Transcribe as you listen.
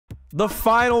The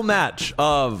final match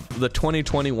of the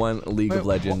 2021 League of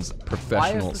Legends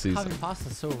professional season. Why is this copy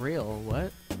pasta so real?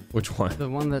 What? Which one? The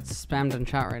one that's spammed in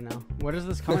chat right now. What is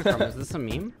this coming from? Is this a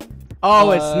meme?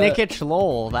 Oh, it's Nickich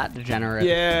lol, that degenerate.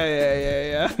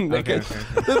 Yeah. Nickich.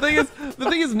 Okay. The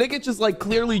thing is, Nickich is like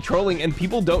clearly trolling, and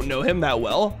people don't know him that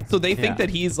well, so they think that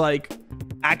he's like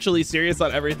actually serious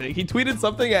on everything. He tweeted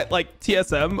something at like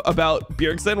TSM about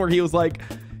Bjergsen, where he was like,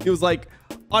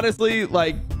 honestly,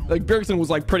 like Bjergsen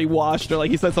was like pretty washed, or like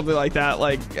he said something like that.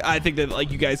 Like, I think that like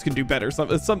you guys can do better,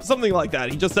 something like that.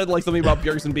 He just said like something about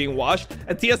Bjergsen being washed,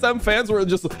 and TSM fans were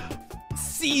just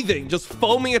seething, just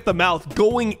foaming at the mouth,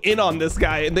 going in on this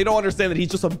guy, and they don't understand that he's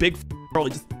just a big bro.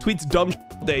 He just tweets dumb shit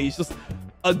all day. He's just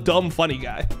a dumb funny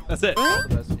guy. That's it. All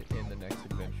the best in the next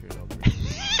adventure.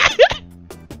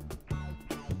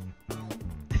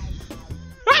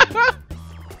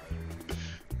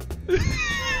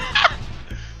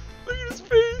 Look at his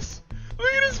face.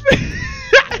 Look at his face.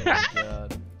 Oh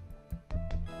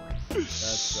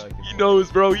that's he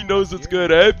knows, bro. He knows it's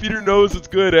good, eh? Peter knows it's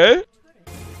good, eh?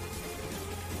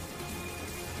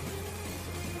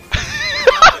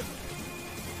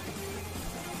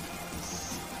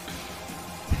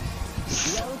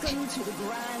 Welcome to the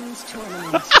grand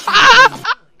tournament.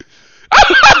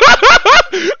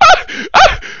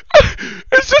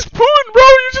 It's just Poon, bro.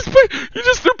 You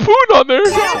just threw Poon on there.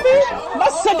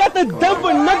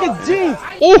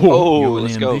 Oh,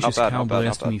 let's go. Ambitious How cow bad?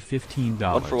 blessed me $15.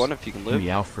 1 for 1 if you can live. Me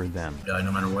out for them. Yeah,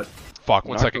 no matter what. Fuck,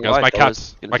 one second, guys. My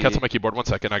cat's on my keyboard. 1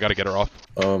 second, I gotta get her off.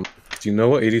 Do you know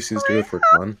what ADCs do with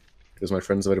Rakan? Because my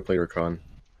friends know how to play Rakan.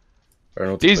 I don't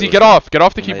know what to Daisy, play get with. off. Get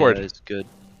off the keyboard. Yeah, it's good.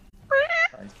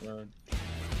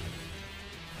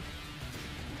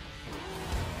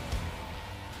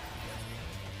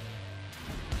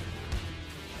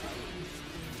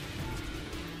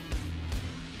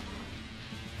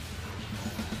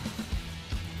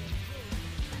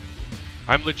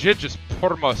 I'm legit just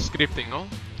perma scripting, no?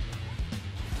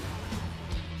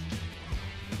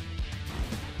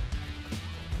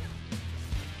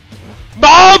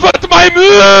 No, but my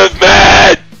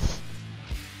movement!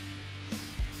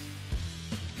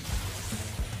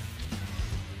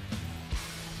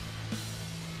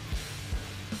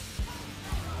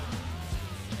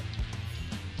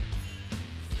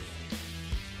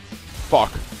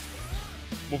 Fuck.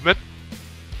 Movement.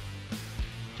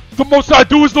 The most I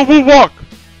do is the woo walk.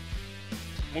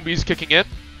 Mubi's kicking in.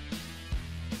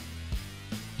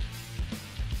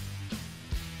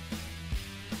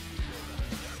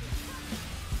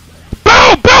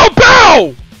 Bow, bow,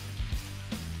 bow!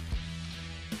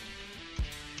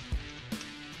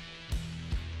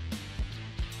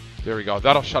 There we go.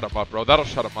 That'll shut him up, bro. That'll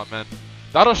shut him up, man.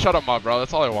 That'll shut him up, bro.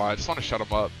 That's all I want. I just want to shut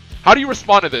him up. How do you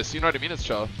respond to this? You know what I mean? It's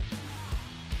chill.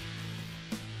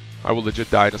 I will legit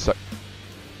die in a sec.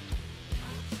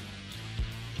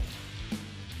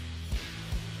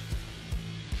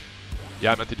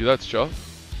 Yeah, I meant to do that, it's chill.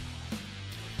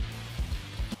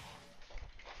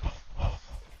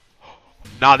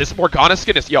 Nah, this Morgana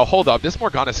skin is... Yo, hold up. This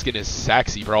Morgana skin is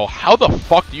sexy, bro. How the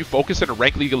fuck do you focus in a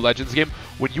ranked League of Legends game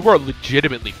when you are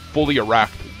legitimately fully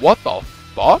erect? What the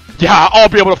fuck? Yeah, I'll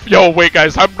be able to... Yo, wait,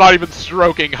 guys. I'm not even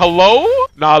stroking. Hello?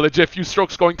 Nah, legit. Few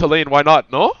strokes going to lane. Why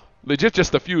not? No? Legit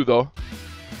just a few, though.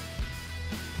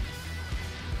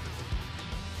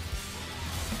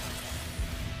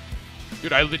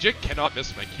 Dude, I legit cannot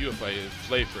miss my Q if I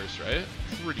play first, right?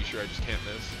 Pretty sure I just can't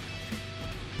miss.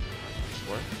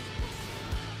 Swear.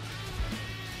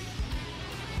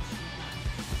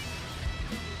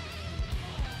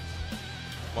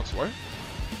 Once more.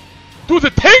 Dude,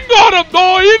 the thing got him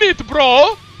though, in it,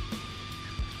 bro!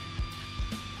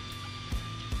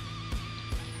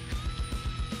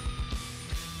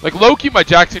 Like, low-key, my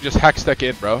Jackson just hack-stack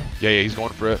in, bro. Yeah, he's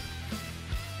going for it.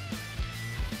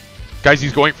 Guys,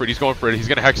 he's going for it. He's going for it. He's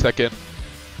gonna hex that in.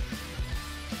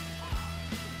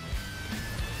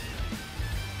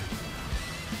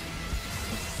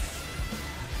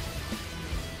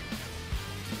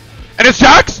 And it's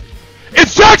Jax!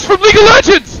 It's Jax from League of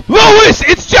Legends! Lois!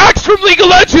 It's Jax from League of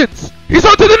Legends! He's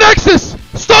onto the Nexus!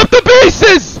 Stop the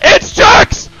bases! It's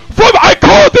Jax! From... I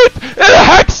called it! And a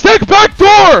hextech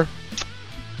backdoor!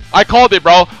 I called it,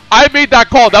 bro. I made that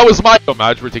call. That was my... Oh,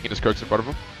 Madge, we're taking his Kirks in front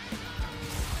of him.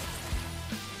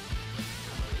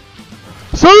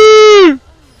 See!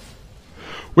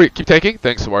 Wait, keep taking?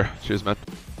 Thanks, War. Cheers, man.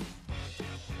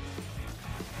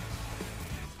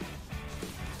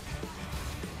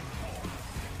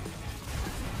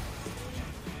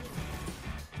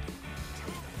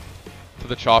 To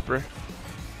the chopper.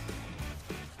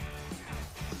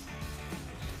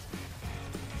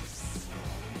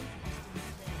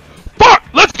 Fuck!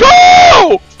 Let's go!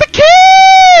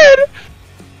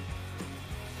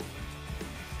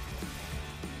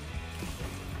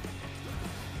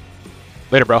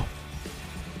 Later, bro.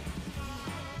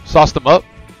 Sauced them up.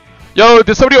 Yo,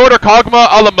 did somebody order Kog'Maw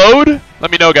a la mode?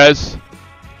 Let me know, guys.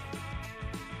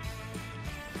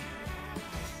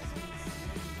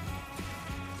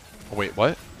 Oh, wait,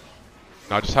 what?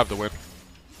 No, I just have to win.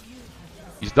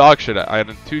 He's dog shit. I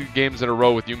had 2 games in a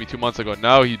row with Yumi 2 months ago.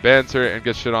 Now he bans her and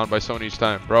gets shit on by Sony each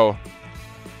time. Bro.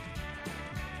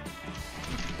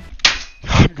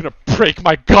 I'm gonna break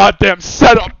my goddamn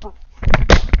setup, bro. I'm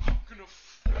gonna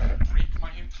break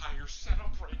my entire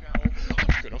setup right now.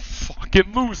 I'm gonna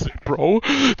fucking lose it, bro.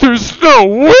 There's no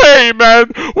way,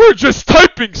 man. We're just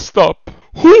typing stuff.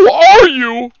 Who are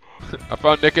you? I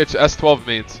found Nickich S12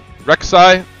 mains.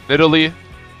 Rek'Sai, Nidalee,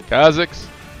 Kha'Zix.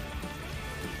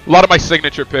 A lot of my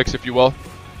signature picks, if you will.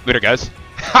 Later, guys.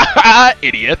 Haha,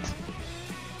 idiot.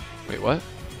 Wait, what?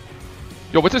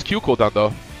 Yo, what's his Q cooldown,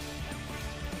 though?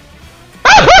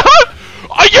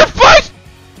 Are you first?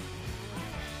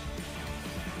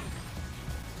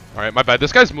 Alright, my bad.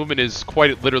 This guy's movement is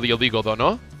quite literally illegal, though,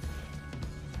 no?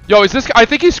 Yo, is this... I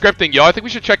think he's scripting, yo. I think we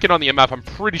should check in on the MF. I'm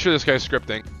pretty sure this guy's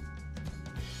scripting.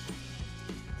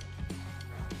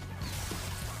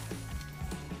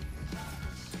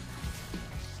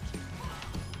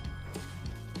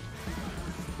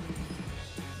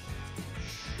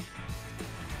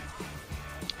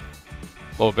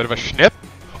 A little bit of a snip.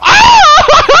 Ah!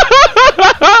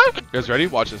 You guys ready?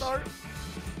 Watch this.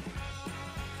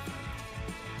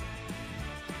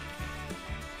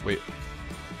 Wait.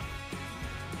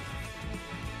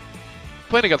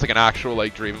 Playing against like an actual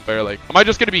like Draven player. Like, am I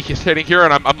just gonna be sitting here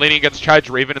and I'm leaning against Chad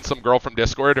Draven and some girl from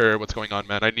Discord, or what's going on,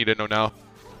 man? I need to know now.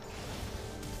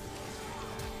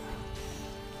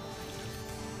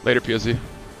 Later, PSZ.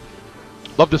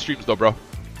 Love the streams though, bro.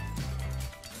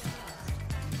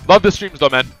 Love the streams though,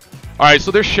 man. Alright,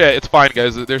 so there's shit. It's fine,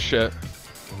 guys. There's shit.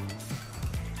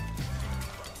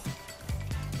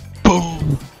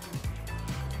 Boom.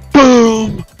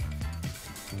 Boom.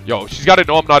 Yo, she's got to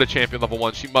know I'm not a champion level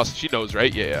 1. She must. She knows,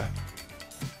 right? Yeah.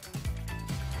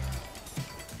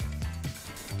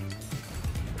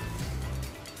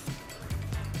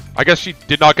 I guess she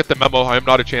did not get the memo. I am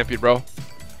not a champion, bro.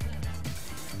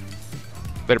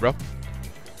 Later, bro.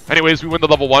 Anyways, we win the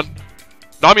level 1.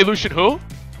 Nami Lucian who?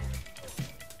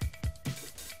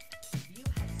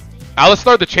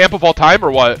 Alistar, the champ of all time, or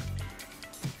what?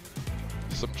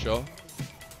 Some chill.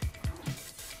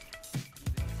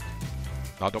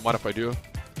 Nah, don't mind if I do.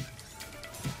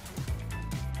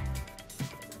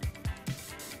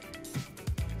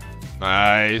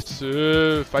 Nice.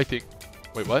 Fighting.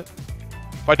 Wait, what?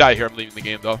 If I die here, I'm leaving the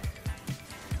game, though.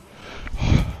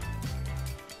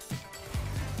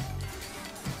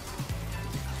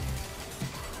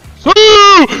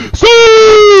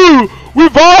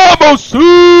 We've almost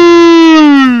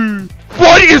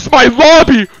What is my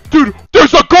lobby? Dude,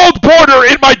 there's a gold border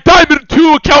in my Diamond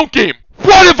 2 account game.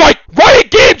 What if I...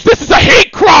 Riot Games, this is a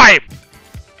hate crime!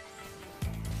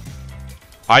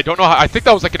 I don't know how... I think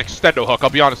that was like an extendo hook, I'll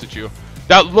be honest with you.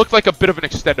 That looked like a bit of an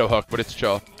extendo hook, but it's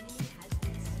chill.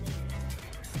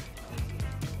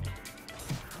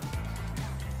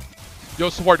 Yo,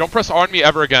 support, don't press R on me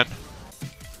ever again.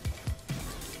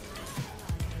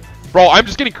 Bro, I'm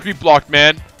just getting creep blocked,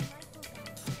 man.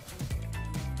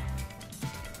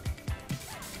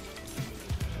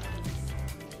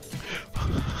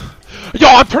 Yo,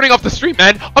 I'm turning off the stream,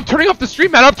 man. I'm turning off the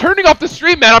stream, man. I'm turning off the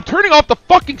stream, man. I'm turning off the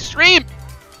fucking stream.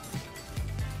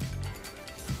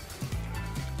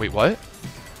 Wait, what?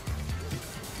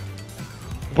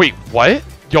 Wait, what?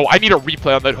 Yo, I need a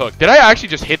replay on that hook. Did I actually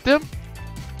just hit them?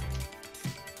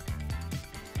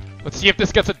 Let's see if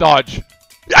this gets a dodge.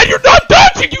 And you're not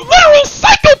dodging, you literal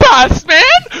psychopaths, man!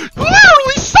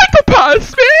 Literally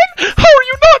psychopaths, man! How are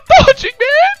you not dodging, man?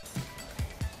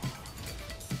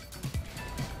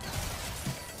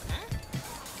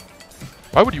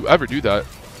 Why would you ever do that?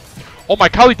 Oh, my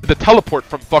Kali did the teleport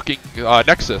from fucking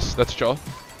Nexus. That's chill.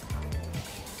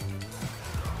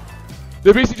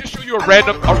 They basically just show you a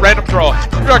random girl.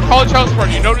 If you're at college house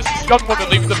party, you notice this young woman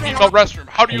leaving the female restroom.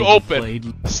 How do you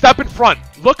open? Step in front.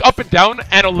 Look up and down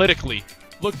analytically.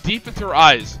 Look deep into her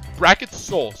eyes. Bracket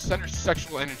soul. Center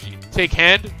sexual energy. Take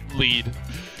hand. Lead.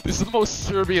 This is the most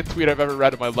Serbian tweet I've ever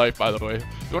read in my life, by the way.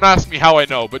 Don't ask me how I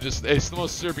know, but just, it's the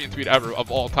most Serbian tweet ever of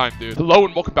all time, dude. Hello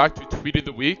and welcome back to Tweet of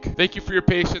the Week. Thank you for your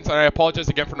patience, and I apologize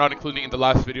again for not including in the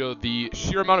last video the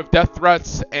sheer amount of death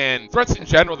threats and threats in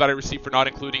general that I received for not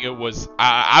including it was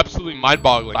absolutely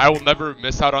mind-boggling. I will never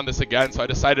miss out on this again, so I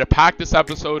decided to pack this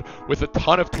episode with a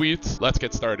ton of tweets. Let's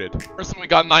get started. First one, we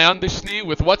got Nyandishni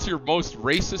with what's your most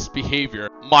racist behavior?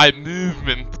 My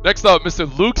movement. Next up,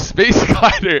 Mr. Luke Space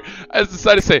Glider has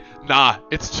decided to say, nah,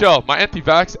 it's chill. My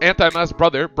anti-vax, anti-mask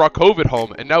brother brought COVID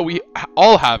home, and now we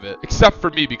all have it, except for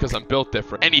me because I'm built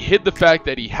different. And he hid the fact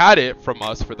that he had it from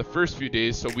us for the first few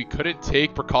days, so we couldn't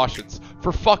take precautions.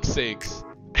 For fuck's sakes.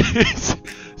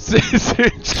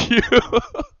 Citizenship.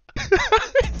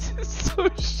 It's so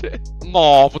shit.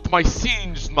 Aw, with my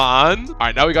scenes, man.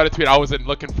 Alright, now we got a tweet I wasn't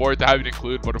looking forward to having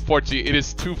include, but unfortunately, it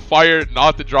is too fire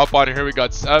not to drop on here. We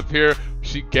got Seb here.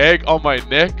 She gagged on my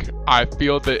neck. I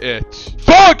feel the itch.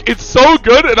 Fuck! It's so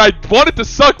good, and I want it to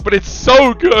suck, but it's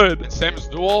so good. Sam's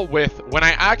duel with when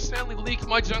I accidentally leak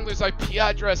my jungler's IP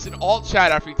address in all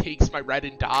chat after he takes my red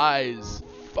and dies.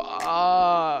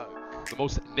 Fuck. The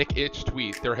most Nickich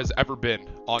tweet there has ever been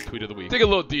on Tweet of the Week. Take a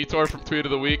little detour from Tweet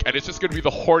of the Week, and it's just gonna be the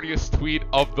horniest tweet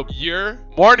of the year.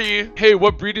 Marty, hey,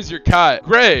 what breed is your cat?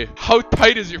 Gray, how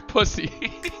tight is your pussy?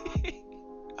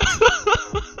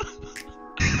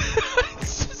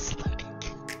 It's just like...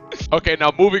 Okay,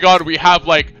 now moving on, we have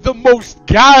like the most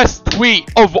gas tweet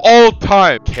of all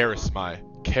time. Charisma.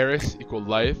 Charis equal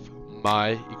life,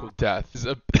 my equal death. Is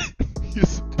a peak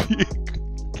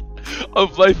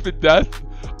of life and death.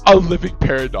 A living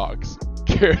paradox.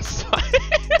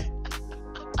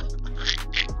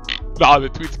 Nah, the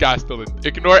tweet's gassed, Dylan.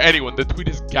 Ignore anyone. The tweet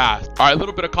is gassed. Alright, a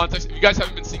little bit of context. If you guys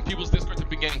haven't been seeing people's Discords have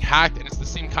been getting hacked, and it's the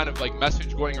same kind of like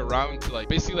message going around to like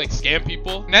basically like scam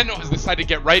people, Nano has decided to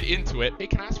get right into it. Hey,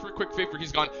 can I ask for a quick favor?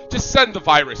 He's gone. Just send the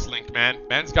virus link, man.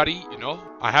 Man's gotta eat, you know?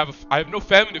 I have no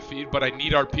family to feed, but I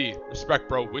need RP. Respect,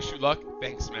 bro. Wish you luck.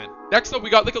 Thanks, man. Next up,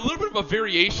 we got like a little bit of a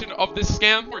variation of this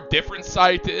scam, or different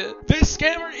side to it. This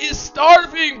scammer is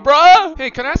starving, bruh.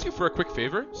 Hey, can I ask you for a quick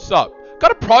favor? Sup?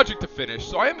 Got a project to finish,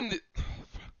 so I am in the...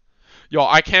 Yo,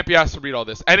 I can't be asked to read all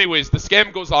this. Anyways, the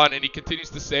scam goes on, and he continues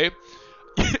to say,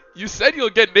 you said you'll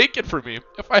get naked for me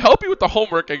if I help you with the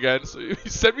homework again, so you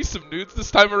send me some nudes this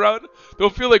time around.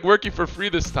 Don't feel like working for free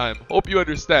this time. Hope you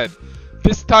understand.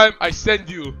 This time, I send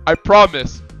you. I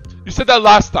promise. You said that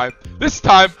last time. This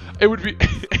time, it would be...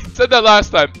 said that last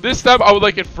time. This time, I would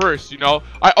like it first, you know?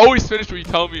 I always finish when you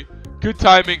tell me. Good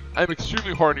timing. I'm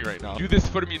extremely horny right now. Do this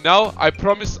for me now. I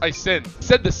promise I send.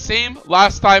 Said the same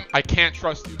last time. I can't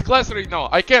trust you. Class right now.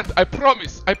 I can't. I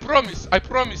promise. I promise. I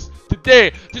promise.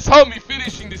 Today. Just help me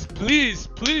finishing this. Please.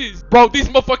 Please. Bro, these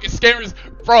motherfucking scammers.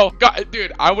 Bro, God,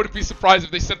 dude, I wouldn't be surprised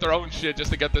if they sent their own shit just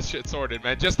to get this shit sorted,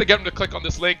 man. Just to get them to click on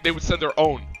this link, they would send their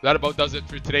own. That about does it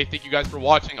for today. Thank you guys for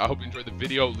watching. I hope you enjoyed the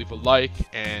video. Leave a like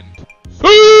and...